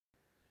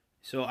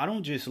So I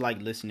don't just like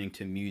listening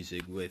to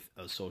music with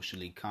a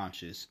socially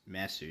conscious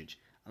message.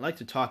 I like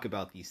to talk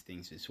about these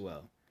things as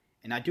well.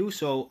 And I do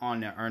so on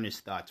the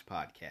Earnest Thoughts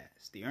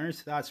podcast. The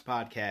Earnest Thoughts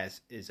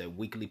podcast is a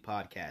weekly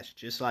podcast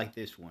just like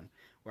this one,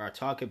 where I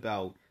talk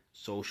about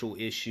social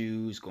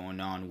issues going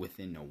on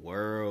within the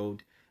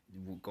world,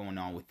 going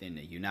on within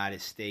the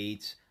United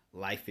States,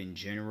 life in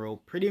general,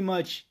 pretty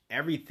much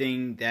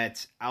everything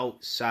that's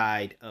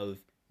outside of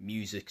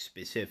music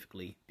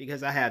specifically,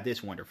 because I have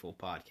this wonderful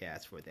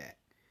podcast for that.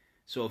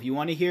 So if you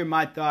want to hear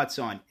my thoughts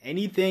on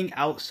anything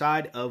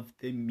outside of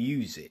the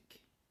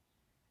music,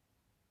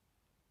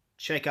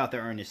 check out the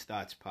Earnest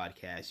Thoughts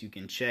podcast. You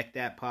can check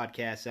that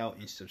podcast out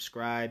and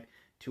subscribe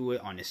to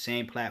it on the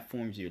same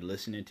platforms you're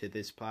listening to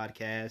this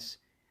podcast.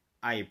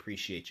 I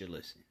appreciate your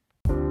listening.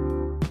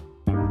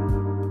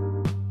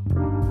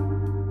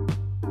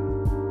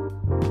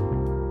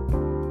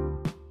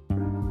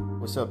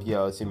 What's up,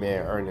 y'all? It's your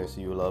man Ernest.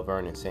 You love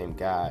Ernest, same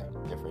guy,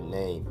 different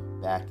name.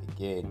 Back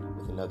again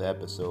with another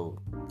episode,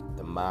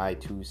 the My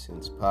Two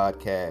Cents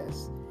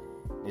podcast.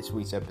 This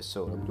week's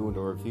episode, I'm doing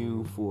a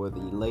review for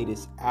the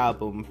latest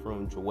album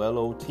from Joell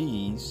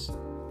Ortiz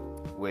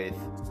with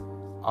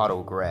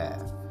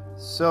Autograph.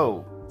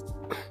 So,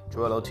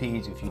 Joell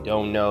Ortiz, if you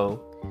don't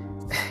know,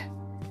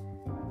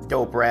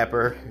 dope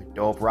rapper,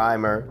 dope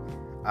rhymer.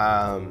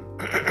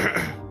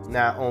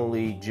 Not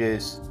only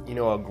just,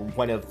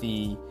 one of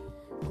the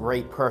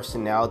great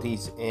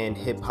personalities in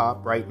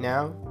hip-hop right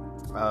now,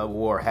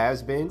 or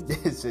has been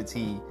since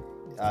he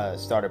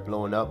started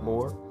blowing up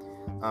more.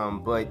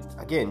 But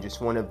again,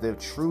 just one of the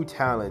true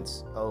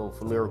talents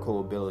of lyrical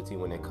ability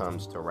when it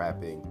comes to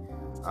rapping.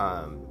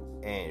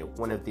 And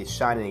one of the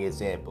shining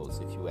examples,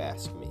 if you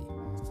ask me.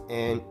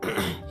 And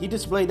he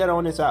displayed that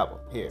on his album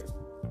here.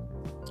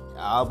 The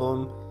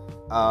album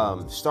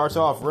starts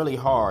off really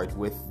hard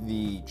with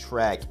the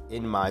track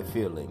In My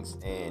Feelings.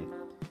 And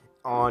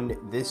on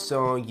this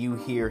song, you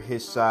hear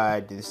his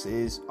side. This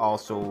is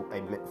also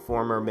a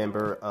former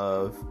member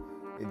of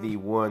the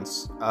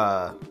once,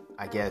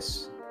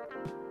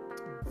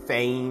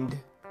 famed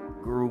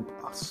group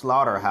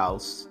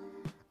Slaughterhouse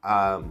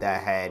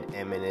that had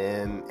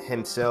Eminem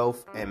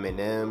himself,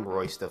 Eminem,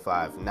 Royce da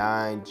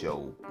 5'9",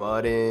 Joe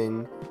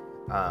Budden.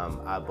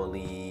 I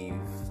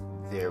believe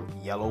their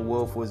Yellow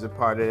Wolf was a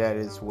part of that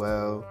as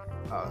well.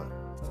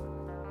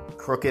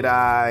 Crooked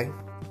I.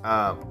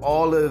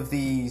 All of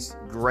these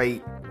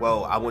great,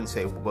 well, I wouldn't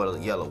say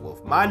Yellow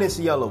Wolf, minus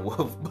Yellow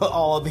Wolf, but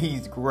all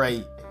these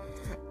great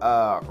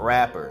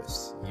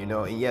rappers,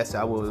 and yes,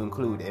 I will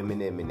include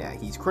Eminem in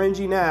that. He's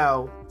cringy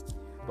now,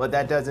 but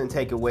that doesn't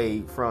take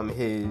away from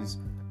his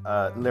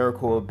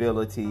lyrical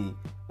ability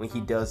when he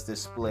does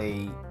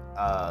display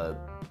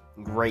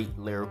great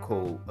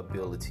lyrical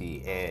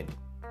ability. And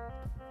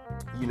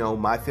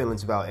my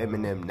feelings about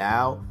Eminem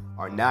now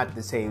are not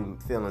the same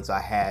feelings I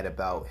had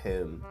about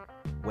him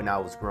when I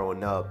was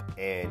growing up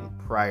and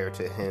prior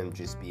to him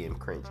just being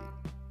cringy.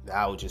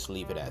 I'll just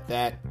leave it at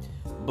that.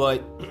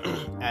 But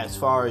as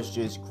far as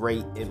just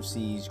great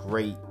MCs,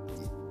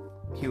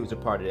 he was a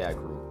part of that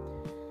group.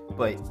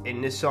 But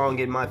in this song,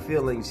 In My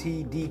Feelings,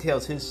 he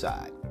details his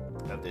side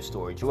of the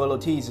story. Joell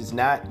Ortiz is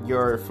not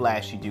your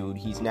flashy dude.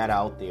 He's not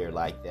out there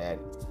like that,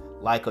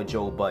 like a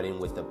Joe Budden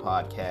with the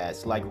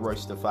podcast, like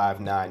Royce da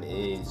 5'9"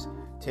 is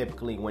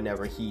typically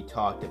whenever he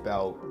talked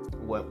about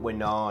what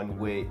went on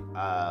with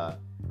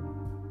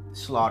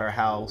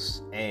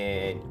Slaughterhouse,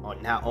 and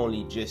not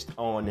only just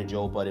on the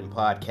Joe Budden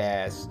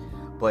podcast,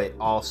 but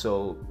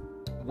also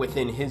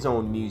within his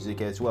own music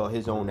as well,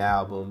 his own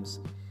albums.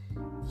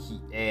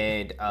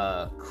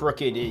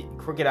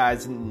 Crooked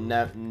Eyes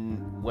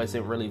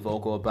wasn't really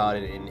vocal about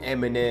it, and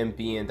Eminem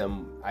being the,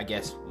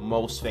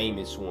 most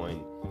famous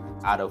one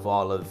out of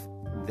all of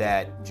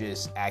that,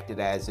 just acted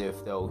as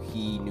if though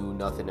he knew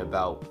nothing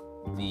about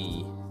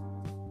the,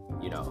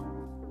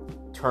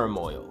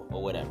 turmoil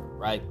or whatever,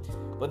 right?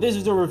 But this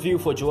is a review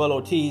for Joell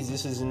Ortiz.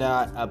 This is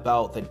not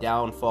about the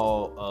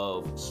downfall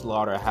of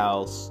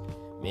Slaughterhouse.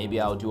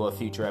 Maybe I'll do a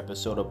future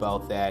episode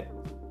about that.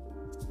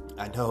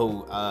 I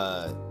know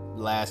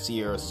last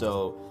year or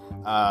so,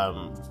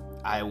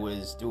 I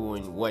was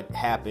doing what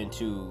happened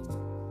to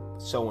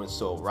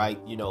so-and-so, right?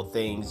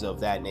 Things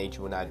of that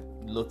nature when I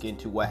look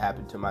into what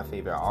happened to my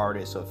favorite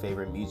artists or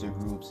favorite music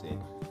groups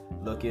and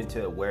look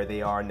into where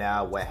they are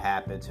now, what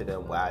happened to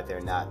them, why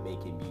they're not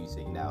making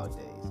music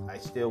nowadays. I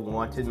still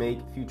want to make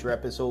future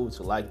episodes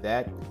like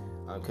that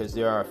because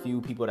there are a few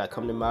people that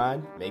come to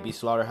mind. Maybe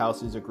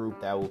Slaughterhouse is a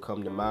group that will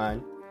come to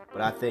mind, but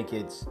I think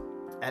it's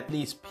at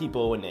least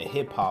people in the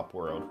hip-hop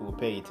world who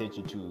pay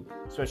attention to,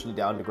 especially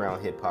the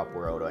underground hip-hop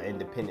world or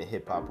independent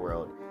hip-hop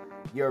world.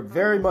 You're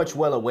very much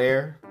well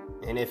aware,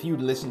 and if you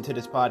listen to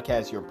this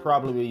podcast, you're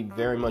probably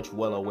very much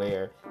well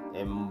aware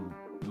and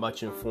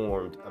much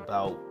informed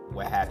about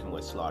what happened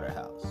with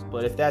Slaughterhouse.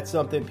 But if that's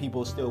something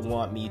people still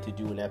want me to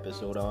do an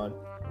episode on,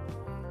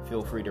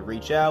 feel free to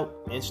reach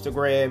out.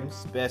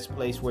 Instagram's the best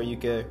place where you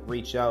can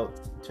reach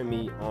out to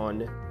me on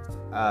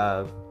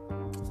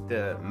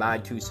the My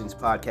Two Cents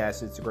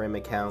podcast Instagram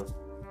account.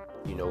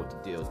 You know what the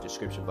deal.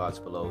 Description box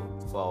below.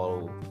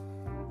 Follow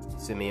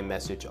Send me a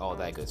message, all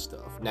that good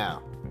stuff.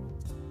 Now,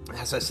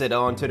 as I said,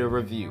 on to the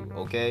review,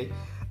 okay?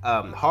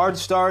 Hard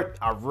start.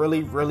 I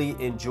really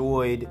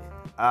enjoyed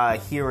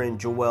hearing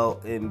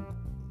Joel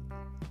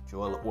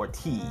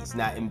Ortiz,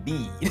 not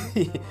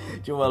Embiid.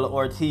 Joel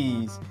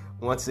Ortiz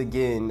once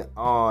again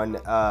on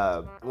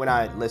when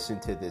I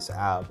listened to this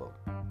album.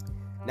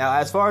 Now,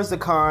 as far as the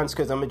cons,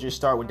 because I'm going to just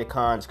start with the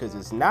cons, because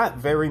it's not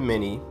very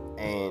many,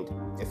 and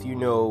if you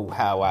know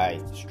how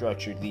I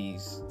structured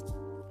these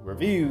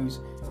reviews,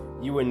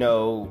 you would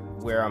know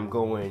where I'm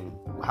going,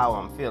 how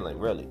I'm feeling,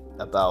 really,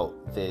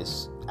 about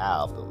this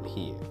album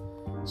here.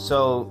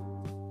 So,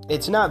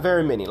 it's not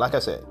very many, like I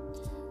said.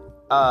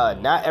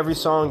 Not every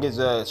song is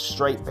a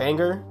straight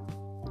banger.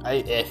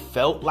 It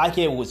felt like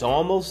it was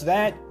almost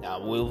that. I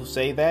will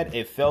say that.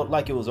 It felt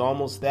like it was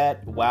almost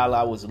that while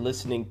I was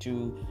listening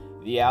to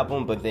the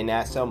album, but then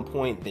at some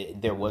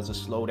point there was a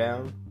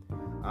slowdown.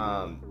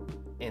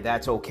 And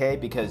that's okay,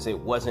 because it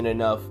wasn't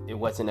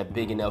a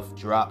big enough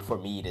drop for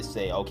me to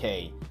say,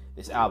 okay,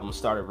 this album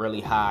started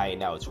really high and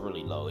now it's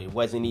really low. It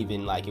wasn't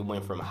even like it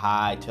went from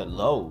high to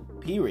low,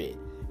 period.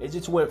 It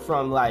just went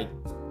from like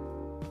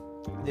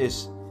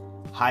this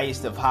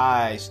highest of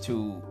highs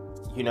to,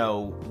 you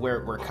know,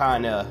 where we're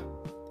kind of,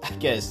 I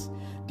guess,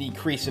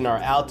 decreasing our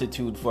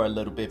altitude for a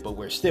little bit, but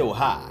we're still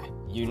high,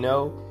 you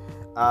know?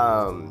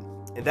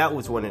 And that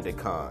was one of the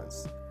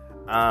cons.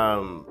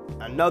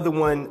 Another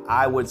one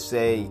I would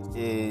say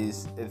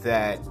is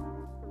that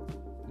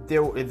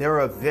there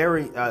are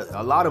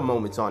a lot of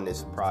moments on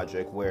this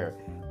project where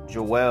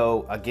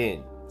Joel,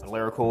 again,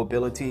 lyrical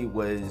ability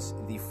was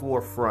the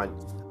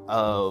forefront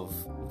of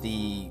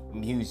the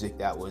music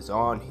that was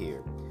on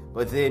here.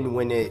 But then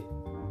when it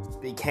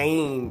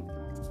became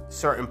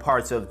certain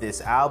parts of this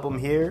album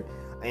here,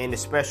 and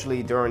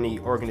especially during the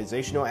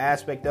organizational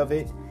aspect of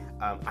it,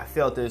 I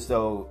felt as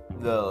though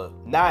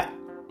not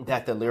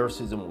that the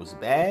lyricism was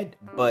bad,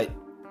 but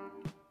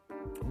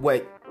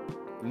what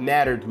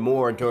mattered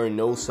more during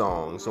those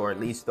songs, or at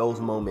least those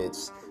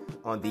moments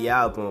on the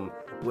album,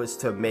 was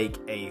to make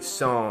a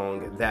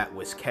song that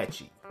was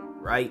catchy,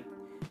 right?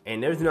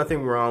 And there's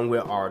nothing wrong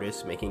with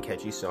artists making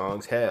catchy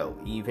songs. Hell,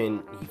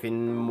 even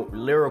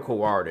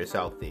lyrical artists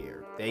out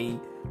there, they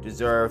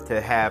deserve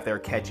to have their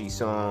catchy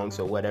songs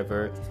or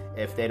whatever.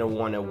 If they don't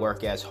want to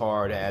work as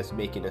hard as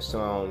making a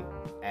song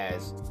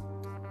as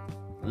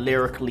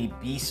lyrically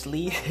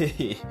beastly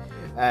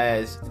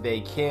as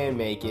they can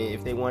make it,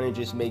 if they want to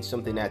just make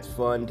something that's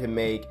fun to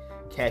make,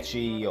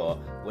 catchy, or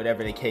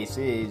whatever the case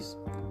is,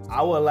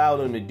 I will allow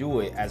them to do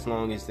it, as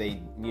long as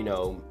they, you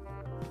know,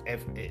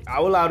 if I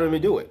will allow them to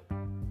do it.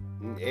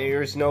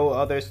 There's no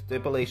other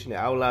stipulation.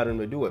 I will allow them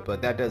to do it,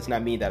 but that does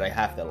not mean that I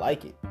have to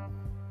like it.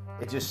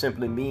 It just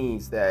simply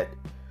means that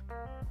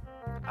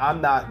I'm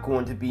not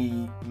going to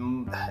be,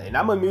 and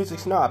I'm a music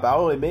snob,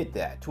 I'll admit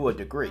that to a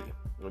degree,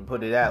 and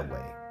put it that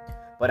way.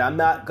 But I'm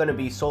not going to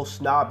be so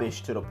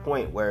snobbish to the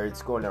point where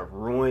it's going to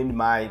ruin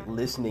my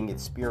listening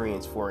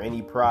experience for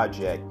any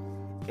project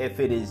if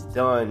it is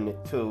done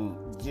to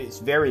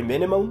just very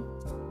minimum,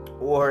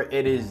 or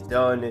it is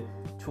done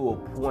to a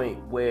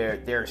point where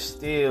they're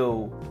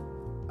still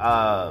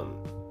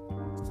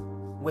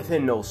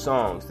within those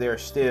songs, there are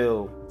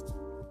still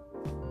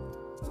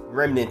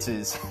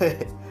remnants,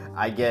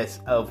 I guess,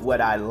 of what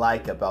I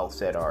like about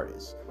said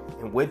artist.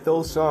 And with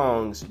those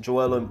songs,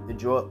 Joel,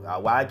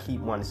 why I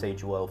keep wanting to say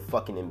Joel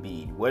fucking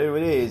Embiid, whatever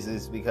it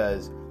is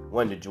because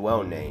one, the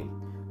Joel name,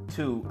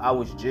 two, I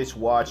was just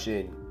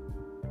watching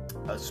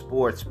a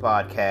sports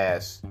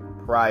podcast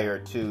prior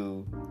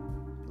to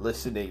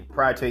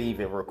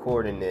even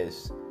recording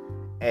this,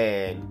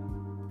 and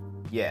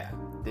yeah,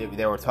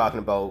 they were talking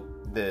about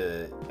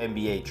the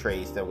NBA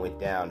trades that went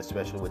down,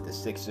 especially with the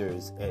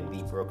Sixers and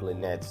the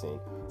Brooklyn Nets, and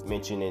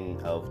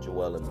mentioning of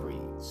Joel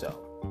Embiid. So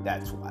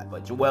that's why.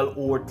 But Joel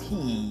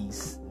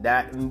Ortiz,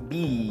 not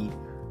Embiid,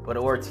 but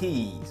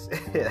Ortiz.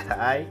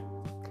 Alright?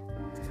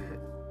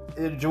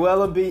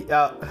 Joel Embiid,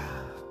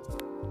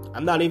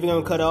 I'm not even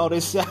gonna cut all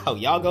this out.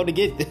 Y'all gonna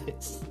get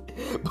this.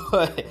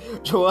 But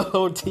Joel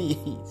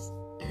Ortiz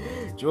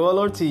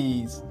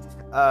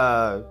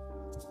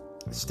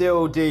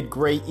still did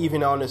great,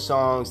 even on the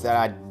songs that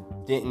I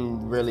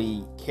didn't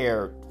really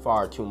care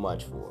far too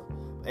much for.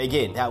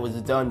 Again, that was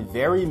done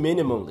very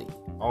minimally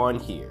on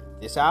here.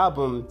 This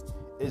album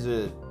is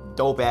a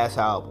dope ass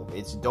album.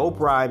 It's dope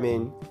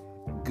rhyming,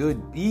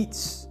 good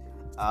beats.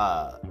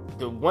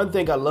 The one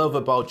thing I love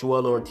about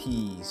Joel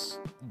Ortiz,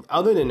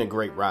 other than the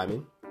great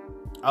rhyming,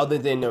 other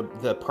than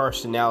the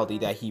personality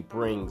that he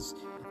brings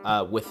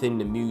within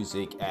the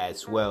music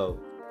as well,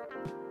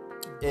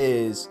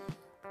 is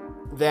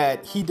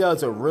that he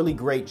does a really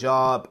great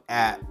job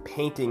at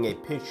painting a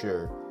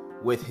picture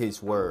with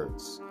his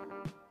words.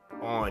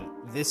 On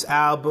this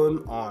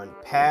album, on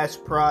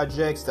past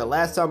projects, the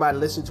last time I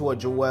listened to a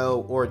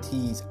Joel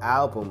Ortiz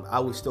album, I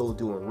was still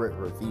doing written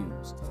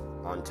reviews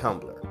on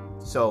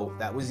Tumblr. So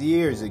that was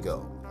years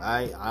ago.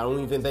 I don't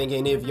even think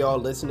any of y'all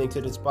listening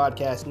to this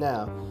podcast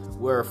now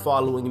were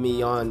following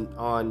me on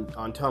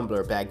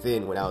Tumblr back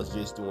then when I was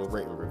just doing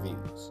written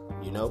reviews,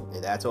 you know?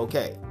 And that's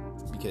okay,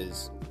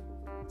 because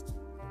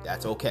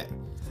That's okay.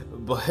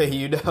 But,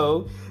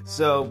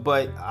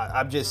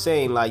 I'm just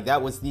saying, like,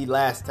 that was the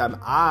last time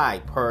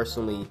I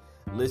personally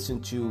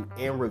listened to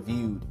and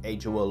reviewed a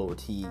Joell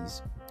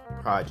Ortiz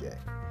project.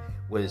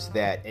 Was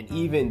that, and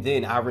even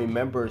then, I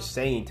remember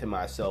saying to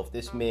myself,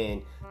 this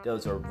man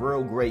does a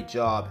real great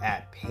job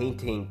at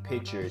painting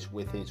pictures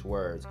with his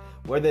words.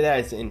 Whether that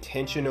is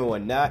intentional or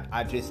not,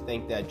 I just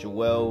think that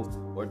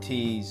Joell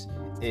Ortiz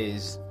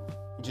is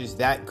just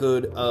that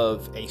good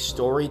of a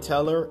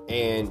storyteller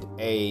and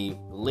a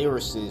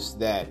lyricist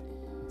that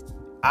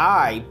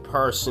I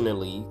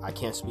personally, I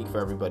can't speak for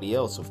everybody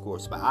else, of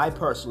course, but I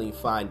personally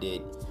find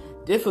it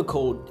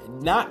difficult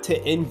not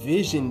to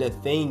envision the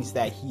things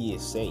that he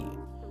is saying.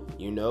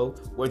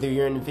 Whether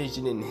you're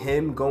envisioning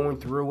him going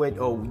through it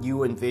or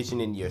you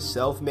envisioning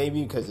yourself,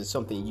 maybe because it's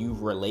something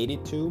you've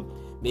related to.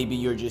 Maybe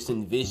you're just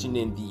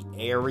envisioning the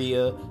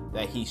area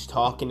that he's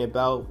talking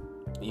about,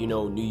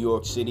 New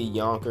York City,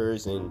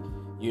 Yonkers, and,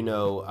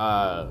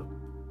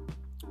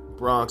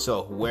 Bronx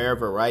or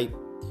wherever, right?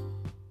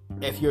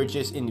 If you're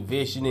just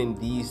envisioning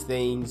these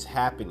things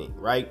happening,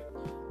 right?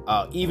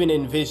 Even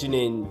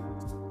envisioning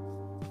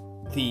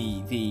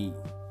the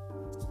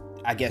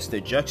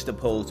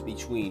juxtapose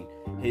between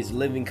his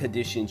living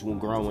conditions when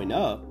growing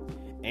up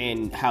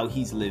and how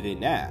he's living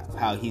now,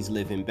 how he's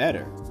living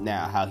better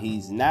now, how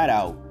he's not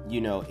out,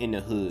 in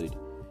the hood.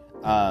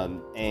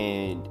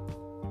 And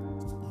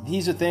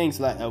these are things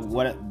like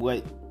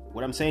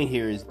what I'm saying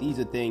here is these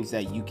are things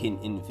that you can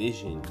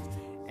envision.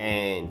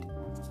 And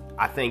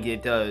I think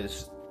it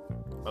does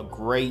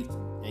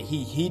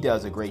he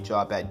does a great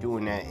job at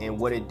doing that. And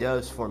what it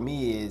does for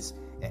me is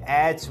it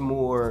adds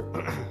more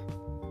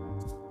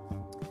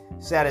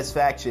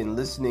satisfaction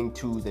listening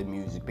to the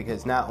music,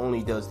 because not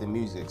only does the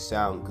music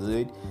sound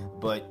good,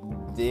 but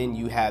then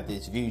you have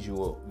this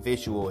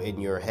visual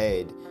in your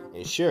head.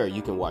 And sure,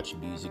 you can watch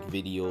music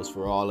videos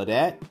for all of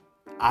that.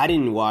 I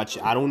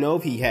don't know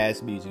if he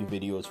has music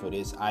videos for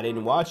this. I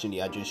didn't watch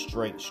any. I just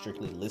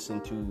strictly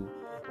listened to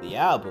the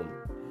album.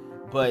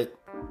 But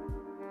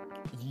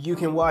you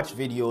can watch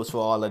videos for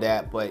all of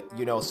that, but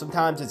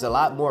sometimes it's a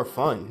lot more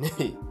fun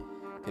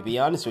to be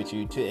honest with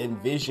you, to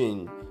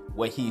envision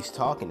what he's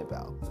talking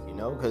about,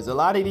 because a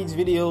lot of these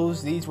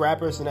videos, these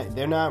rappers,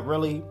 they're not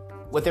really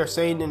what they're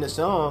saying in the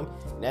song.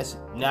 That's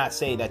not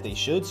saying that they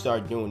should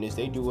start doing this.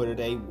 They do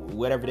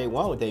whatever they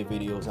want with their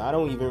videos. I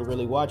don't even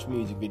really watch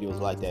music videos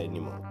like that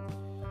anymore.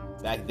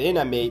 Back then,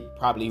 I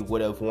probably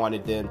would have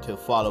wanted them to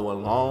follow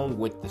along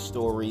with the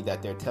story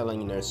that they're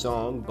telling in their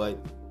song, but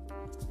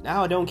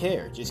now I don't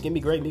care. Just give me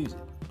great music.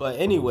 But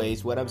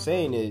anyways, what I'm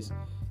saying is,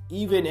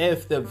 even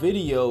if the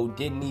video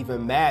didn't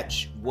even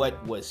match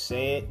what was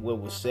said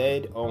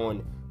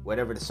on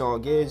whatever the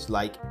song is,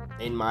 like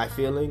In My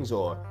Feelings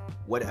or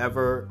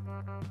whatever,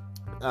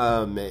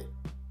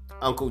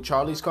 Uncle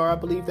Charlie's Car, I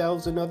believe that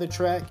was another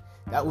track.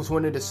 That was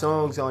one of the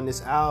songs on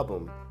this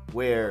album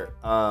where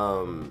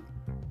I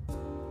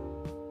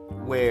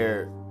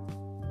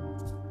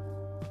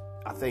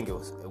think it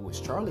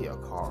was Charlie or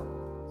Carl.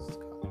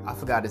 I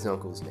forgot his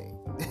uncle's name.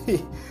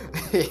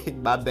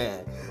 My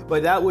bad.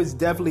 But that was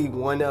definitely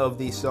one of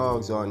the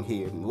songs on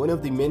here. One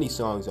of the many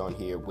songs on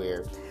here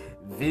where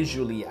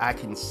visually I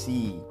can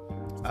see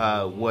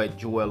what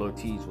Joell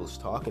Ortiz was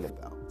talking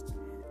about.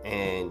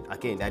 And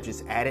again, that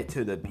just added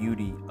to the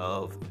beauty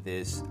of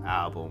this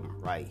album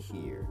right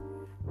here.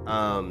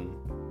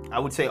 I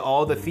would say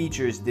all the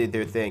features did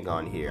their thing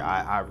on here.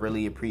 I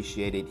really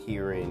appreciated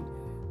hearing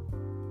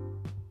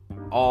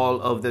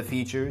all of the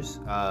features.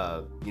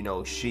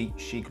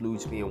 Sheek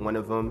Louch being one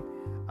of them.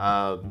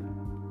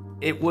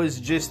 It was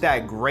just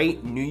that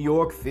great New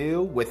York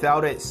feel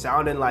without it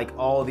sounding like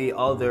all the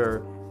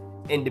other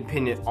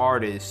independent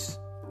artists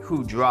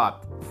who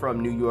dropped from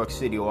New York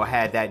City or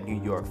had that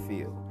New York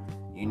feel.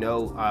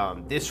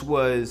 This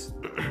was,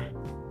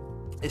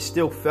 it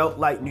still felt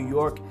like New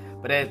York,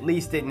 but at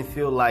least didn't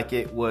feel like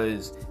it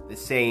was the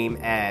same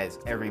as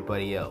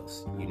everybody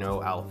else,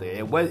 out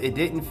there. It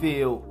didn't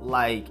feel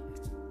like,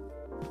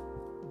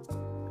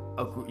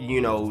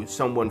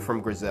 someone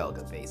from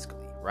Griselda, basically.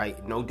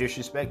 Right? No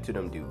disrespect to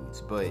them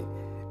dudes, but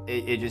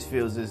it just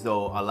feels as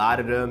though a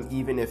lot of them,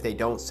 even if they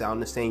don't sound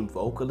the same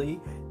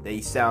vocally, they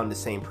sound the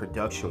same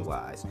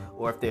production-wise.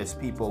 Or if there's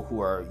people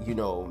who are,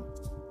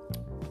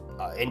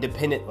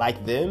 independent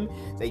like them,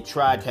 they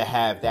try to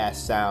have that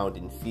sound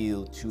and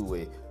feel to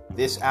it.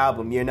 This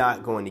album, you're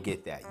not going to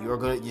get that.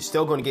 You're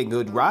still going to get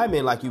good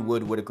rhyming like you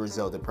would with a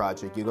Griselda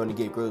project. You're going to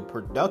get good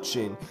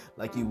production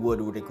like you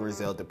would with a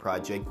Griselda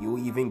project.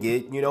 You'll even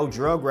get,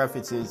 drug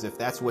references if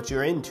that's what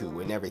you're into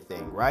and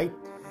everything, right?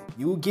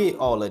 You'll get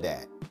all of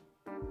that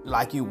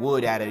like you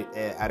would at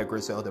a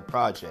Griselda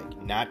project.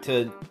 Not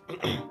to,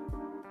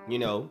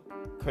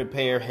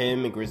 compare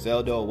him and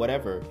Griselda or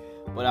whatever.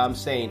 But I'm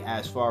saying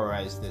as far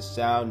as the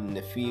sound and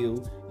the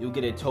feel, you'll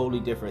get a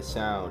totally different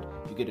sound.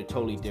 You get a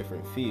totally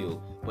different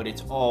feel. But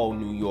it's all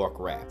New York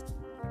rap.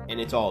 And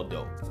it's all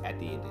dope at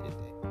the end of the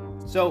day.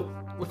 So,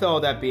 with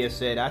all that being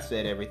said, I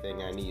said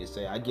everything I need to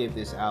say. I give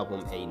this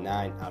album a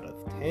 9 out of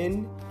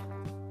 10.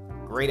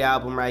 great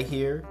album right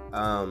here.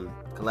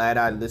 Glad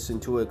I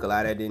listened to it.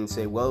 Glad I didn't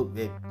say, well,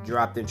 it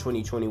dropped in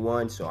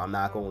 2021, so I'm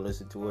not going to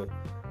listen to it.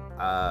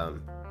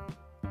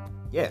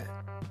 Yeah,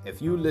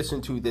 if you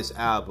listen to this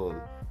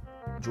album,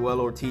 Joell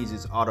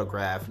Ortiz's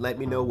Autograph, let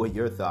me know what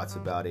your thoughts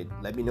about it.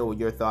 Let me know what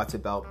your thoughts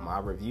about my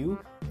review.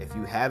 If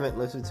you haven't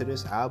listened to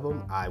this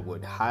album, I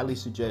would highly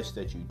suggest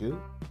that you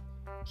do.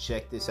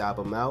 Check this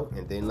album out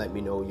and then let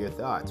me know your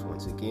thoughts.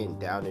 Once again,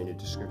 down in the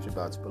description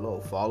box below.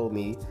 Follow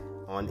me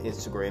on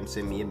Instagram,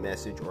 send me a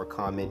message or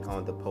comment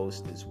on the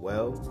post as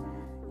well.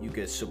 You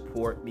can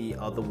support me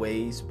other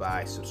ways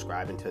by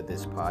subscribing to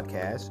this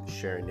podcast,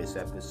 sharing this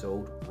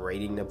episode,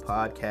 rating the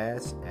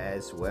podcast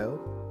as well.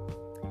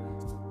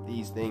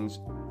 These things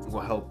will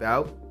help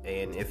out,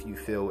 and if you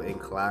feel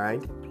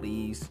inclined,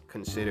 please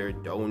consider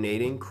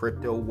donating.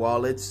 Crypto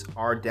wallets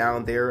are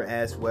down there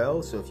as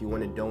well, so if you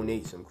want to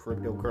donate some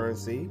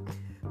cryptocurrency,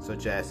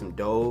 such as some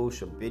Doge,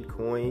 some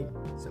Bitcoin,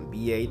 some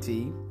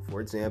BAT,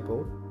 for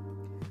example,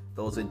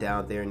 those are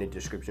down there in the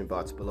description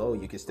box below.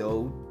 You can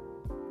still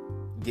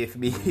give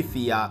me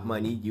fiat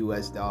money,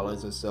 US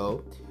dollars or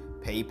so.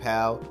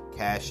 PayPal,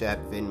 Cash App,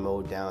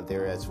 Venmo down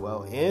there as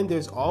well. And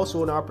there's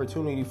also an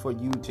opportunity for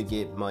you to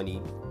get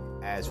money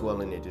as well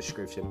in the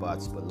description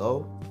box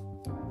below.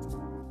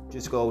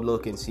 Just go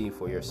look and see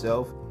for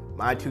yourself.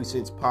 My 2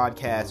 Cents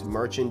Podcast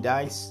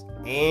merchandise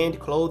and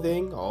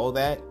clothing, all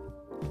that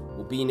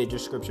will be in the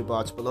description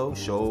box below.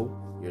 Show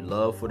your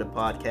love for the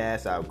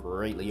podcast. I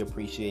greatly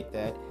appreciate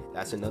that.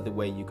 That's another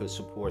way you could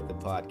support the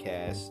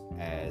podcast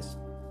as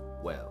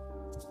well.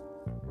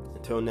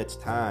 Until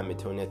next time,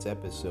 until next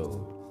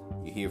episode,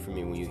 you hear from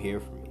me when you hear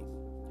from me.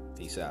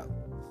 Peace out.